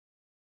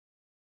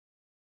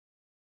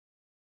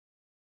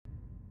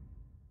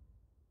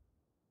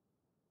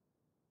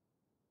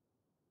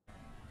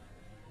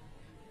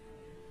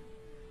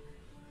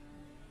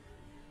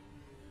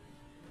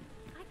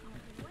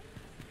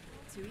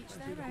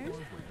each their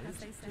own, as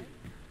they say.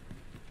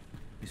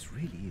 This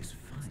really is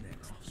fine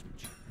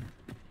craftsmanship.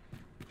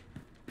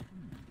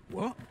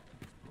 What?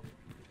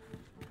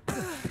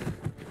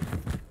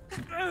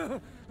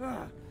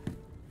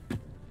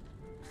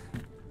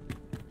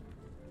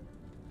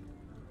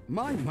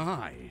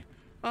 My,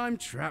 I'm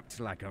trapped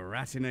like a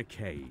rat in a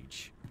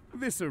cage.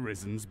 This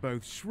Arisen's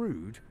both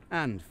shrewd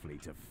and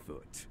fleet of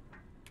foot.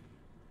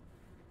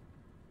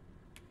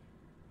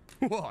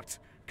 What?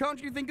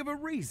 Can't you think of a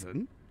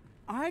reason?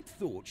 I'd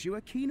thought you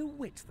were keener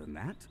wit than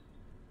that.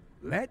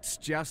 Let's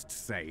just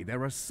say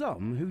there are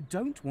some who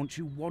don't want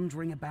you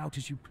wandering about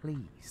as you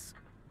please.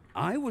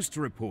 I was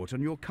to report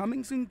on your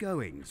comings and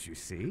goings, you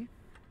see.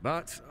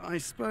 But I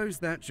suppose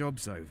that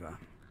job's over.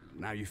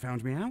 Now you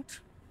found me out?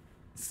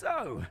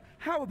 So,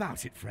 how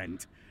about it,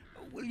 friend?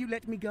 Will you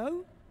let me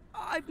go?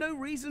 I've no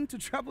reason to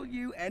trouble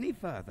you any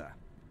further.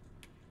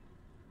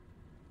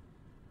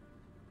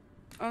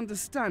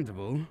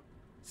 Understandable.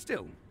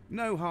 Still,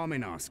 no harm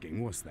in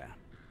asking, was there?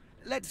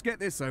 Let's get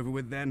this over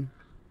with then.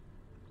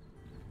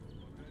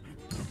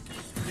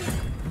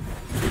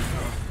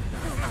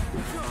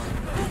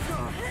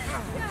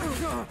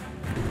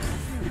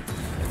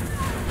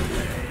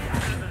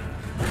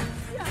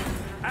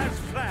 As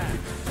planned.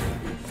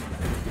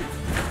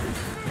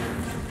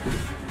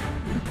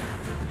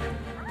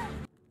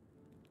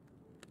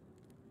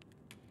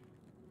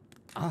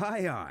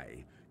 Aye,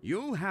 aye.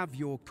 You'll have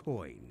your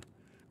coin.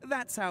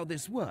 That's how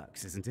this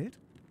works, isn't it?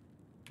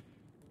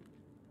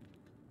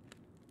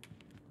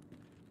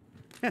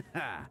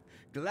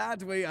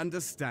 Glad we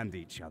understand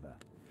each other.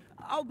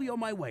 I'll be on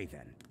my way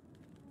then.